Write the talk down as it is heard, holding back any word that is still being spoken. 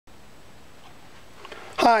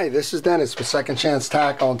Hi, this is Dennis with Second Chance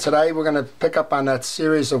Tackle, and today we're going to pick up on that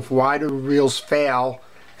series of why do reels fail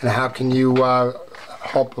and how can you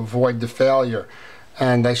help avoid the failure.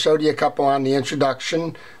 And I showed you a couple on the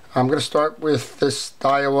introduction. I'm going to start with this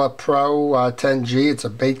Daiwa Pro 10G. It's a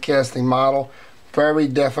bait casting model. Very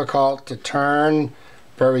difficult to turn,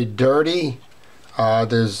 very dirty.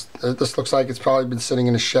 This looks like it's probably been sitting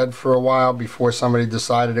in a shed for a while before somebody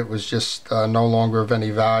decided it was just no longer of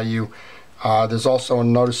any value. There's also a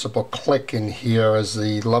noticeable click in here as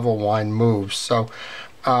the level wind moves. So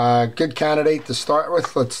good candidate to start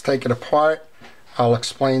with. Let's take it apart. I'll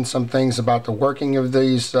explain some things about the working of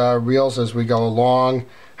these reels as we go along,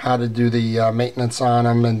 how to do the maintenance on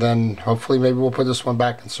them, and then hopefully maybe we'll put this one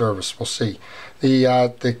back in service. We'll see.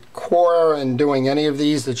 The core in doing any of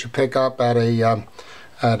these that you pick up at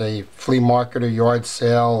a flea market or yard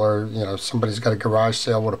sale, or somebody's got a garage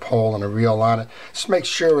sale with a pole and a reel on it, just make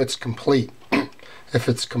sure it's complete. If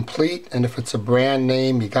it's complete and if it's a brand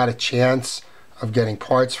name, you got a chance of getting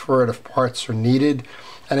parts for it if parts are needed.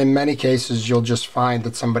 And in many cases you'll just find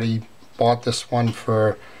that somebody bought this one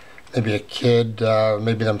for maybe a kid,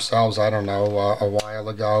 maybe themselves, I don't know, a while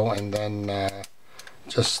ago, and then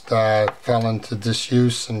just fell into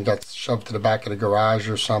disuse and got shoved to the back of the garage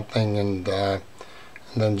or something, and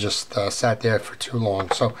then just sat there for too long.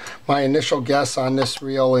 So my initial guess on this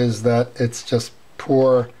reel is that it's just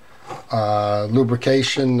poor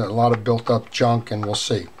lubrication, a lot of built up junk, and we'll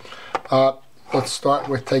see. Let's start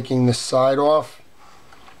with taking this side off.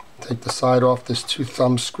 Take the side off. There's 2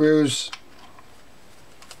 thumb screws.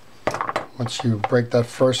 Once you break that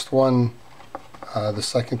first one, the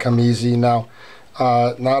second come easy. Now,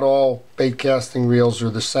 not all bait casting reels are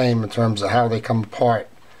the same in terms of how they come apart.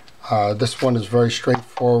 This one is very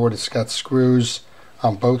straightforward. It's got screws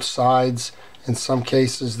on both sides. In some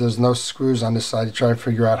cases there's no screws on this side. You try to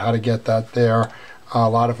figure out how to get that there. A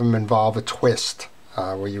lot of them involve a twist,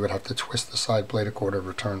 where you would have to twist the side blade a quarter of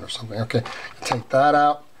a turn or something. Okay, take that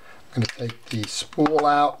out. I'm going to take the spool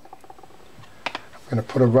out. I'm going to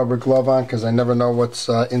put a rubber glove on because I never know what's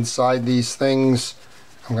inside these things.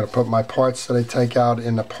 I'm going to put my parts that I take out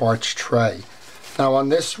in a parts tray. Now on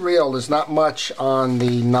this reel there's not much on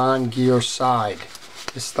the non-gear side.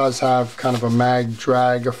 This does have kind of a mag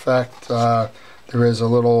drag effect. There is a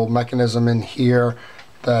little mechanism in here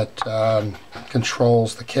that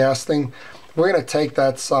controls the casting. We're going to take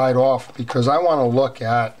that side off because I want to look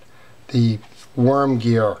at the worm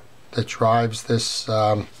gear that drives this,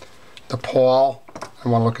 the pawl. I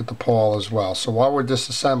want to look at the pawl as well. So while we're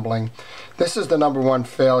disassembling, this is the #1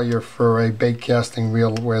 failure for a bait casting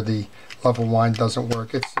reel where the level wind doesn't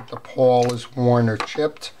work. It's that the pawl is worn or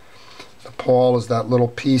chipped. The pawl is that little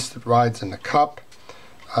piece that rides in the cup.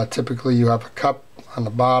 Typically you have a cup on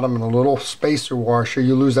the bottom and a little spacer washer.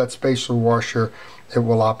 You lose that spacer washer, it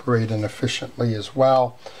will operate inefficiently as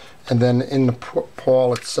well. And then in the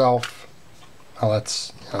pawl itself,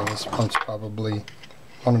 this one's probably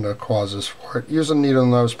one of the causes for it. Use a needle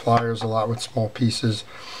nose pliers a lot with small pieces.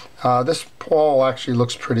 This pawl actually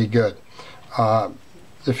looks pretty good.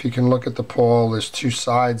 If you can look at the pawl, there's 2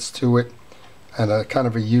 sides to it and a kind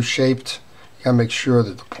of a U-shaped. You gotta make sure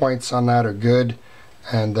that the points on that are good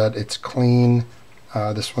and that it's clean.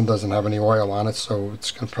 This one doesn't have any oil on it, so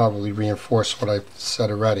it's gonna probably reinforce what I've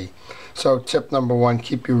said already. So tip #1,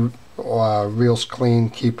 keep your reels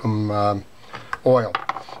clean, keep them oiled.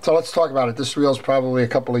 So let's talk about it. This reel is probably a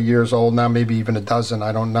couple of years old now, maybe even a dozen,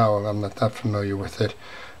 I don't know. I'm not that familiar with it.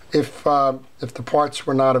 If the parts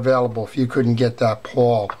were not available, if you couldn't get that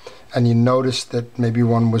pawl and you noticed that maybe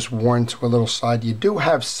one was worn to a little side, you do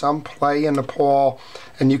have some play in the pawl,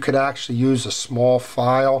 and you could actually use a small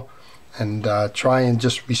file and try and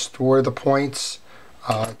just restore the points.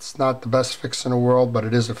 It's not the best fix in the world, but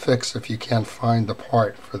it is a fix if you can't find the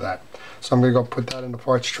part for that. So I'm going to go put that in the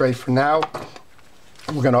parts tray for now.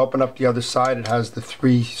 We're going to open up the other side. It has the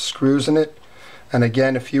 3 screws in it, and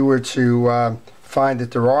again, if you were to find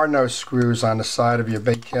that there are no screws on the side of your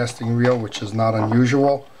bait casting reel, which is not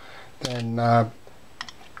unusual, then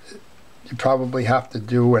you probably have to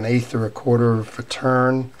do an 1/8 or a quarter of a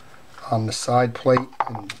turn on the side plate,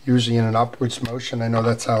 and usually in an upwards motion. I know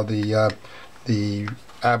that's how the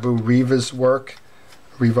Abu Revos work.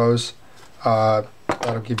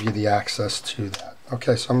 That'll give you the access to that.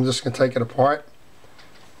 Okay, so I'm just going to take it apart.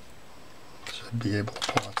 Should be able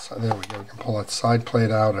to pull it. There we go. We can pull that side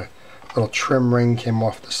plate out. A little trim ring came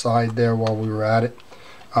off the side there while we were at it.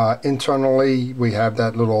 Internally, we have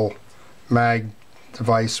that little mag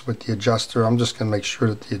device with the adjuster. I'm just going to make sure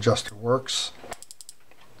that the adjuster works,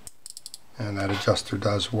 and that adjuster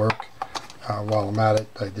does work. While I'm at it,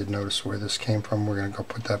 I did notice where this came from. We're going to go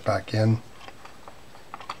put that back in.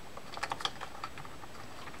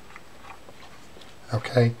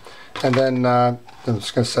 Okay, and then I'm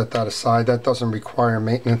just going to set that aside. That doesn't require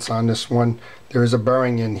maintenance on this one. There is a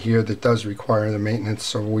bearing in here that does require the maintenance,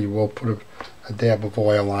 so we will put a dab of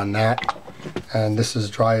oil on that. And this is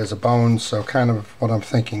dry as a bone, so kind of what I'm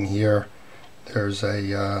thinking here, there's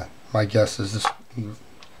a, my guess is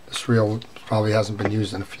this reel probably hasn't been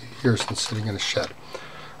used in a few years and sitting in a shed.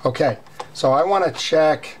 Okay, so I want to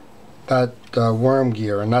check that worm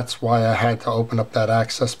gear, and that's why I had to open up that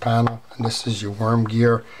access panel. And this is your worm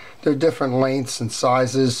gear. They're different lengths and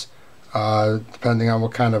sizes depending on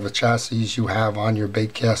what kind of a chassis you have on your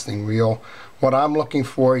bait casting reel. What I'm looking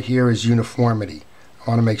for here is uniformity. I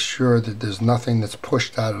want to make sure that there's nothing that's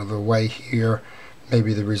pushed out of the way here,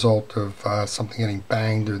 maybe the result of something getting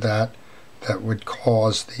banged or that would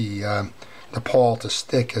cause the pawl to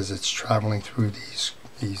stick as it's traveling through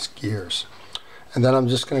these gears. And then I'm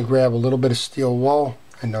just going to grab a little bit of steel wool.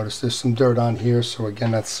 I notice there's some dirt on here, so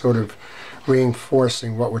again that's sort of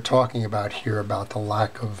reinforcing what we're talking about here about the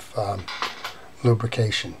lack of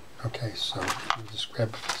lubrication. Okay, so I'll just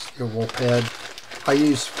grab a steel wool pad. I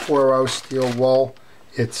use 4.0 steel wool.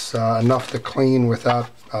 It's enough to clean without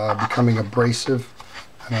becoming abrasive,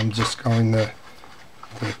 and I'm just going to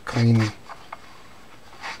clean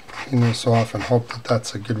this off and hope that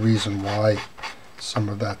that's a good reason why some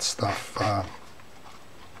of that stuff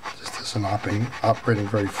just isn't operating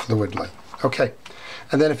very fluidly. Okay,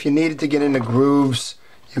 and then if you needed to get into grooves,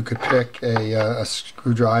 you could pick a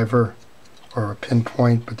screwdriver or a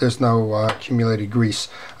pinpoint, but there's no accumulated grease.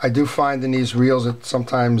 I do find in these reels that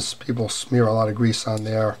sometimes people smear a lot of grease on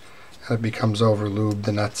there and it becomes over lubed,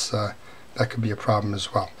 and that could be a problem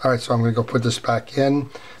as well. Alright, so I'm going to go put this back in.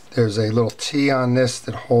 There's a little T on this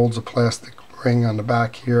that holds a plastic ring on the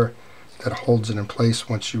back here that holds it in place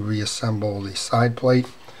once you reassemble the side plate.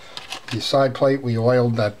 The side plate, we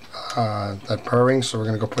oiled that bearing, so we're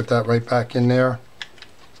going to go put that right back in there.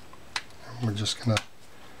 And we're just going to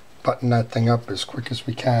button that thing up as quick as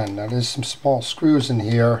we can. Now there's some small screws in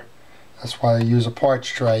here. That's why I use a parts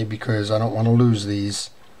tray, because I don't want to lose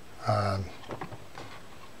these.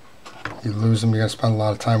 You lose them, you're going to spend a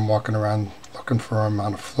lot of time walking around looking for them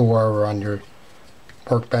on the floor or on your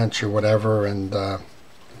workbench or whatever, and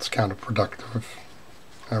it's counterproductive.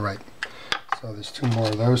 Alright, so there's 2 more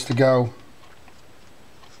of those to go.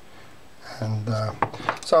 And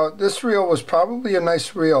so this reel was probably a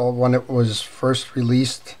nice reel when it was first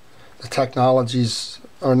released. The technologies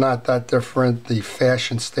are not that different. The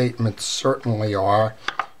fashion statements certainly are.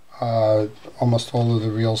 Almost all of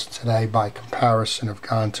the reels today, by comparison, have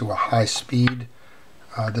gone to a high speed.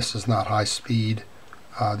 This is not high speed.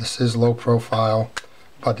 This is low profile,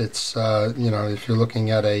 but it's, you know, if you're looking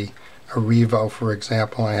at a Revo, for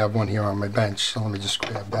example, I have one here on my bench, so let me just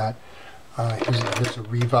grab that. Here's a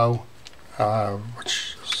Revo,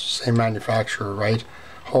 which is same manufacturer, right?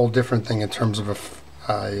 Whole different thing in terms of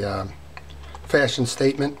a fashion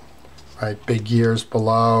statement, right? Big gears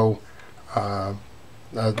below.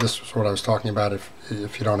 This was what I was talking about.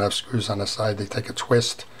 If you don't have screws on the side, they take a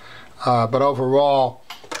twist. But overall,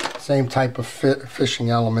 same type of fishing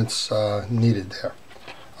elements needed there.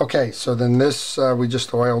 Okay, so then this we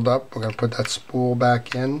just oiled up. We're going to put that spool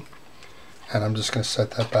back in, and I'm just going to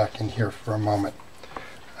set that back in here for a moment.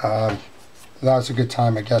 Now's a good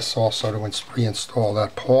time, I guess, also to reinstall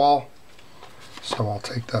that pawl. So I'll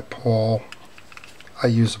take that pawl. I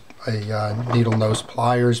use a needle nose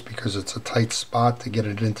pliers because it's a tight spot to get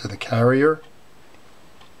it into the carrier.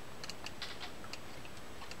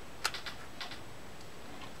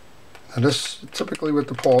 Now this, typically with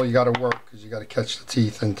the pawl, you got to work because you got to catch the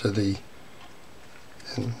teeth into the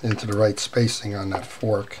right spacing on that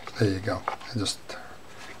fork. There you go. I just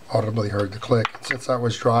audibly heard the click. And since that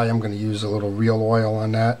was dry, I'm going to use a little reel oil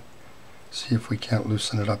on that. See if we can't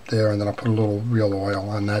loosen it up there, and then I'll put a little reel oil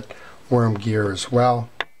on that worm gear as well.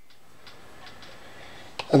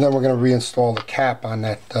 And then we're going to reinstall the cap on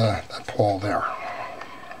that pawl there.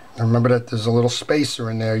 And remember that there's a little spacer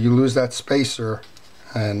in there. You lose that spacer,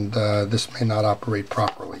 and this may not operate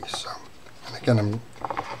properly. So, and again, I'm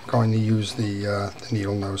going to use the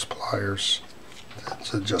needle nose pliers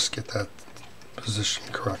to just get that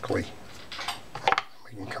positioned correctly.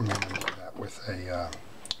 We can come in and do that with a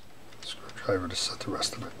screwdriver to set the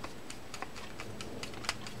rest of it.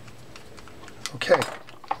 Okay,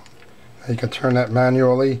 now you can turn that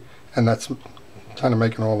manually, and that's kind of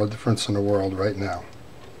making all the difference in the world right now.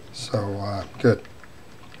 So good.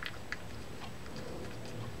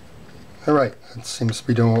 Alright, that seems to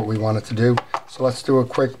be doing what we want it to do. So let's do a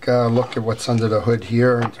quick look at what's under the hood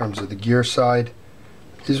here in terms of the gear side.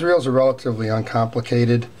 These reels are relatively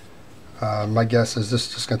uncomplicated. My guess is this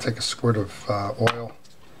is just going to take a squirt of oil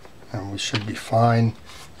and we should be fine.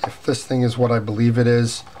 If this thing is what I believe it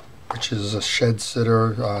is, which is a shed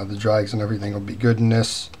sitter, the drags and everything will be good in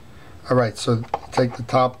this. Alright, so take the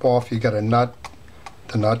top off. You got a nut.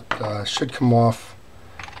 The nut should come off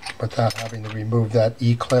without having to remove that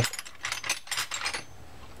E-clip.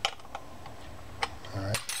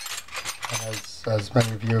 Alright, as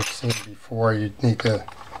many of you have seen before, you need to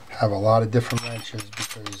have a lot of different wrenches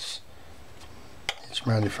because each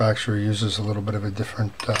manufacturer uses a little bit of a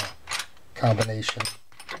different combination.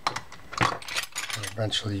 And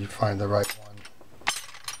eventually you find the right one.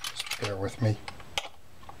 Just bear with me.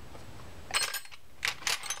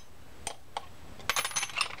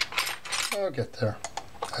 I'll get there.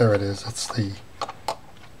 There it is. It's the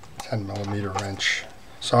 10mm wrench.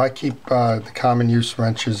 So I keep the common use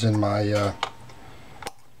wrenches in my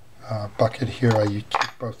bucket here. I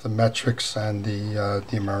keep both the metrics and the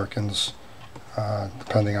Americans,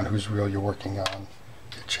 depending on whose reel you're working on.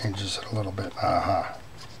 It changes it a little bit. Aha.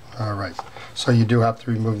 Alright. So you do have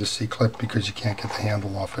to remove the C-clip because you can't get the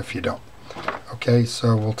handle off if you don't. Okay,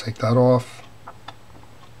 so we'll take that off.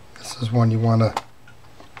 This is one you want to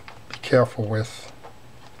be careful with,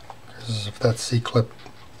 because if that C-clip,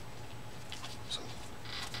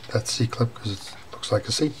 because it looks like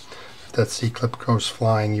a C, if that C-clip goes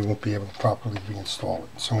flying, you won't be able to properly reinstall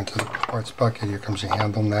it. So into the parts bucket, here comes your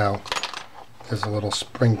handle now. There's a little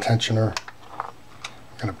spring tensioner.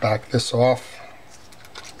 I'm going to back this off.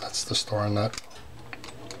 That's the star nut.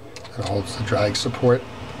 It holds the drag support.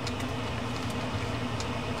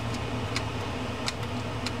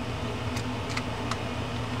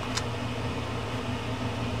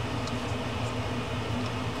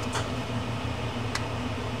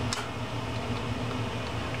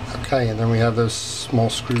 Okay, and then we have those small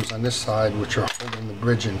screws on this side which are holding the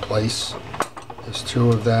bridge in place. There's two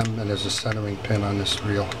of them, and there's a centering pin on this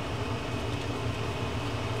reel.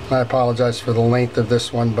 And I apologize for the length of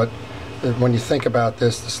this one, but when you think about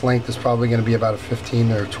this length is probably going to be about a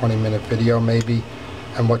 15 or 20 minute video maybe.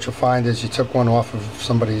 And what you'll find is you took one off of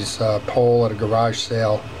somebody's pole at a garage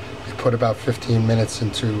sale, you put about 15 minutes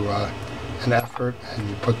into an effort, and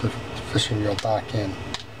you put the fishing reel back in.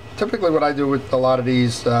 Typically what I do with a lot of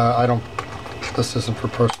these, this isn't for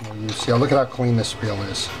personal use. See, look at how clean this reel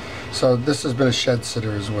is. So this has been a shed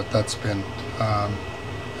sitter is what that's been.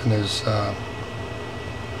 And there's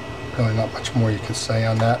really not much more you can say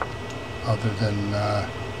on that other than I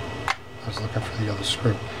was looking for the other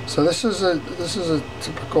screw. So this is a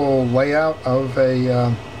typical layout of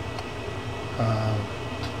a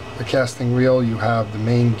casting reel. You have the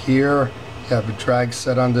main gear. You have a drag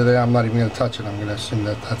set under there. I'm not even going to touch it. I'm going to assume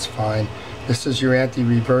that that's fine. This is your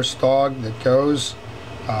anti-reverse dog that goes.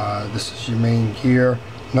 This is your main gear.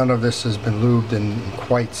 None of this has been lubed in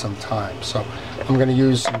quite some time. So I'm going to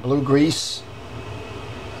use some blue grease.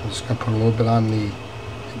 I'm just going to put a little bit on the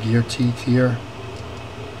gear teeth here.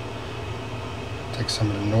 Take some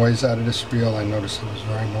of the noise out of this reel. I noticed it was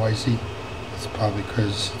very noisy. It's probably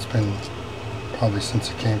because it's been since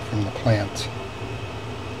it came from the plant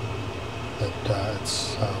that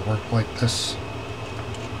it's worked like this.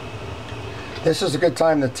 This is a good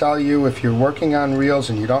time to tell you if you're working on reels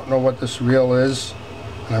and you don't know what this reel is,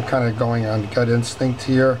 and I'm kind of going on gut instinct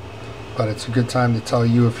here, but it's a good time to tell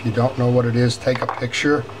you if you don't know what it is, take a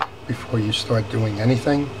picture before you start doing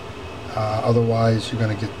anything. Otherwise you're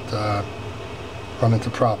going to get run into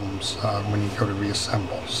problems when you go to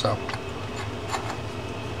reassemble. So,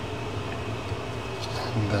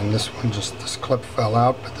 and then this one, just this clip fell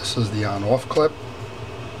out, but this is the on-off clip.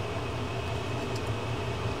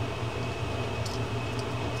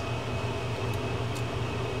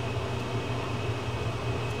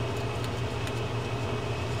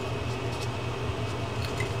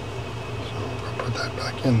 So I'll put that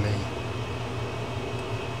back in the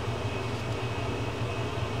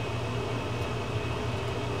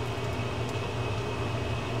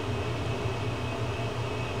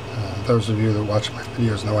those of you that watch my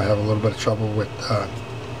videos know I have a little bit of trouble with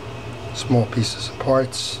small pieces and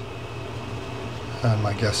parts, and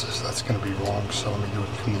my guess is that's going to be wrong, so let me do it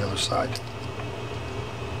from the other side.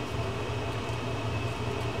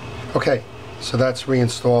 Okay, so that's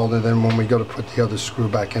reinstalled, and then when we go to put the other screw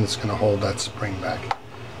back in, it's going to hold that spring back.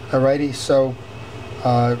 Alrighty, so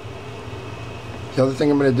the other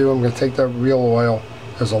thing I'm going to do, I'm going to take that reel oil.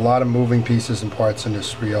 There's a lot of moving pieces and parts in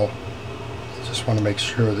this reel. Just want to make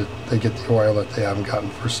sure that they get the oil that they haven't gotten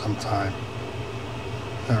for some time.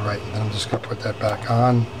 Alright, and then I'm just going to put that back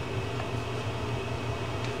on.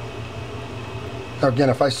 Now again,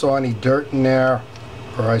 if I saw any dirt in there,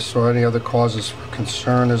 or I saw any other causes for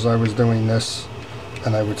concern as I was doing this,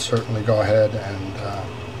 then I would certainly go ahead and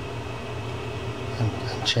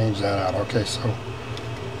can change that out. Okay, so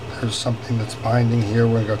there's something that's binding here.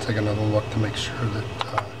 We're going to go take another look to make sure that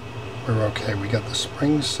we're okay. We got the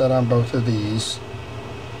springs set on both of these.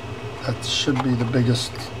 That should be the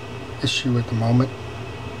biggest issue at the moment.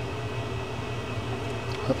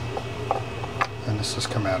 And this has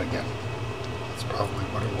come out again. That's probably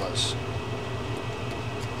what it was.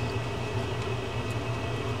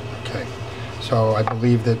 Okay, so I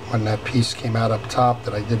believe that when that piece came out up top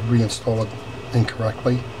that I did reinstall it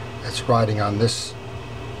incorrectly. It's riding on this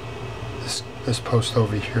post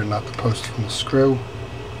over here, not the post from the screw.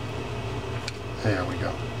 There we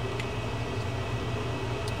go.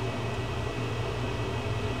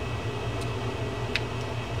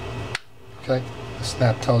 Okay, the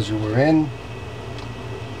snap tells you we're in.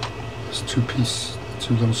 There's two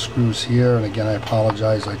little screws here, and again I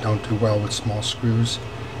apologize, I don't do well with small screws.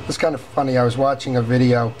 It's kind of funny, I was watching a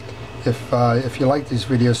video. If you like these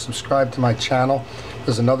videos, subscribe to my channel.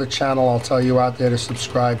 There's another channel I'll tell you out there to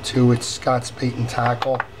subscribe to. It's Scott's Bait and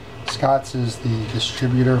Tackle. Scott's is the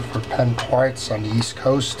distributor for Penn parts on the East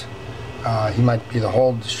Coast. He might be the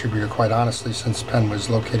whole distributor, quite honestly, since Penn was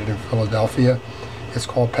located in Philadelphia. It's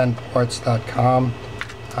called PennParts.com.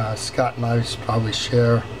 Scott and I probably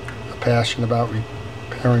share a passion about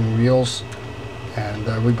repairing reels,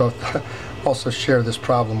 and we both also share this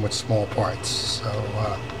problem with small parts. So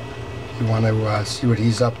if you want to see what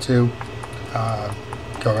he's up to,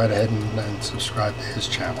 go right ahead and subscribe to his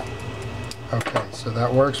channel. Okay, so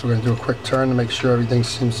that works. We're going to do a quick turn to make sure everything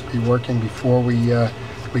seems to be working before we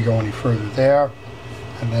go any further there.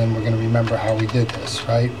 And then we're going to remember how we did this,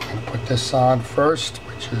 right? We're going to put this on first,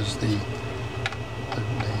 which is the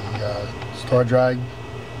star drag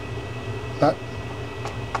nut.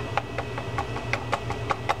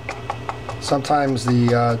 Sometimes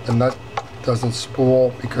the nut doesn't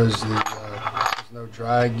spool because there's no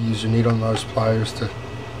drag. Use your needle nose pliers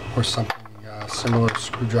or something similar,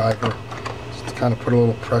 screwdriver, just to kind of put a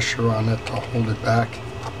little pressure on it to hold it back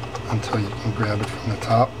until you can grab it from the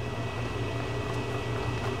top.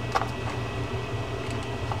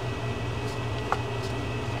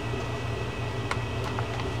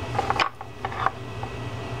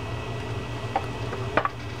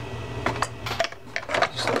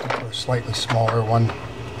 Just looking for a slightly smaller one.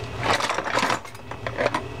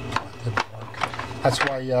 That's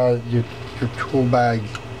why your tool bag,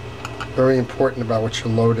 very important about what you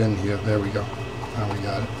load in here. There we go. Now we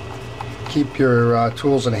got it. Keep your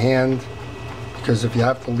tools in hand, because if you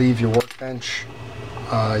have to leave your workbench,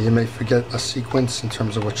 you may forget a sequence in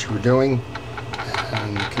terms of what you were doing,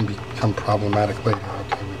 and it can become problematic later.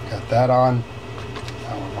 Okay, we've got that on.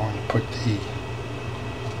 Now we're going to put the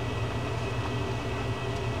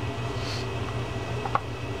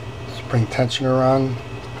spring tensioner on.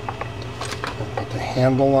 Put the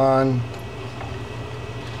handle on.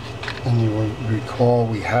 And you will recall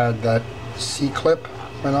we had that C-clip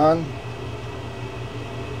went on,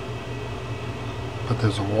 but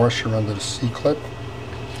there's a washer under the C-clip.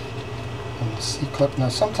 And the C-clip, now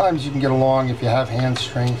sometimes you can get along if you have hand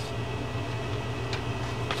strength.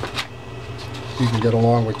 You can get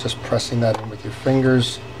along with just pressing that in with your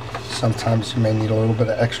fingers. Sometimes you may need a little bit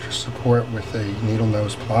of extra support with a needle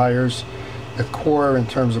nose pliers. The core in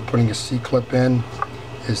terms of putting a C-clip in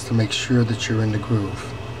is to make sure that you're in the groove.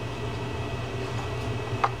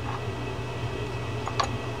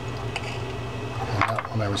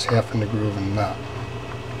 I was half in the groove and not.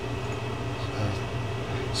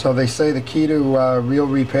 So they say the key to reel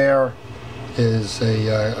repair is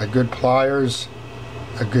a good pliers,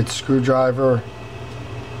 a good screwdriver,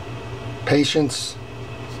 patience,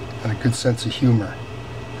 and a good sense of humor.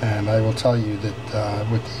 And I will tell you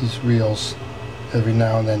that with these reels, every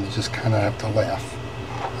now and then you just kind of have to laugh.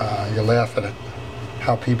 You laugh at it,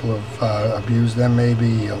 how people have abused them maybe,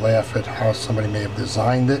 you laugh at how somebody may have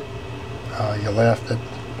designed it. You laughed at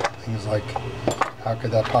things like, how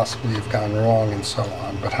could that possibly have gone wrong, and so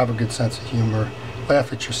on. But have a good sense of humor.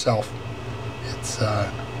 Laugh at yourself. It's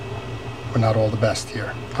we're not all the best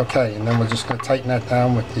here. Okay, and then we're just going to tighten that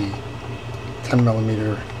down with the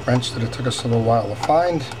 10mm wrench that it took us a little while to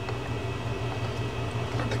find.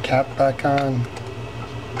 Put the cap back on,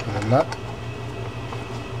 and the nut.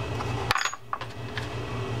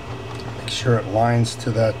 Make sure it lines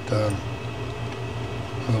to that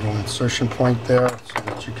little insertion point there so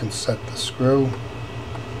that you can set the screw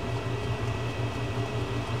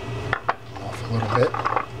off a little bit.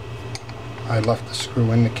 I left the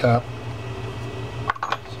screw in the cap,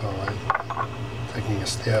 so I'm taking a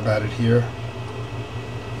stab at it here.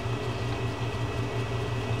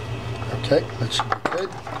 Okay, that should be good.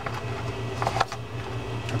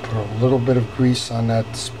 I put a little bit of grease on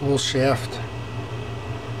that spool shaft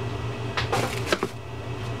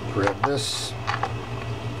grab this.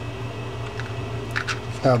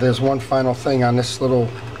 Now there's one final thing on this little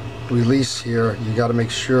release here. You got to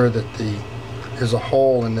make sure that there's a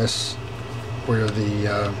hole in this where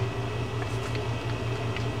there's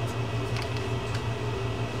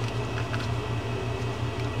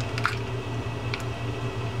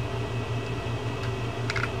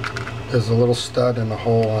a little stud and a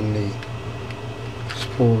hole on the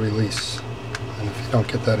spool release, and if you don't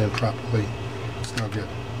get that in properly, it's no good.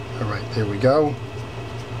 Alright, there we go.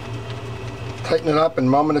 Tighten it up and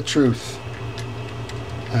moment of truth.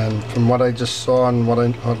 And from what I just saw and what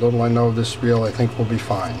little I know of this reel, I think we'll be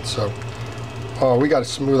fine. So, oh, we got a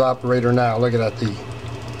smooth operator now. Look at that.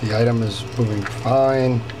 The item is moving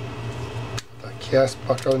fine. The cast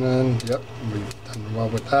buckling in. Yep, we've done well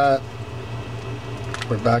with that.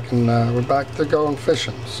 We're back to going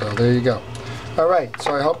fishing. So there you go. All right.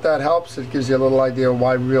 So I hope that helps. It gives you a little idea of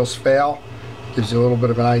why reels fail. Gives you a little bit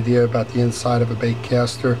of an idea about the inside of a bait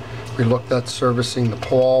caster. We looked at servicing the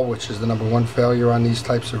pawl, which is the #1 failure on these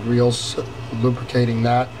types of reels, lubricating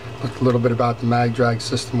that. Looked a little bit about the mag drag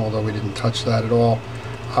system, although we didn't touch that at all.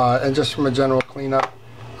 And just from a general cleanup,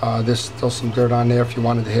 there's still some dirt on there. If you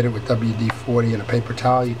wanted to hit it with WD-40 and a paper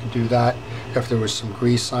towel, you could do that. If there was some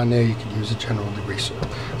grease on there, you could use a general degreaser.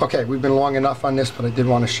 Okay, we've been long enough on this, but I did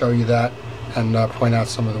want to show you that and point out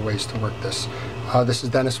some of the ways to work this. This is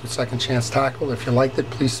Dennis with Second Chance Tackle. If you liked it,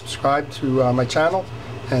 please subscribe to my channel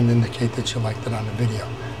and indicate that you liked it on the video.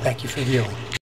 Thank you for viewing.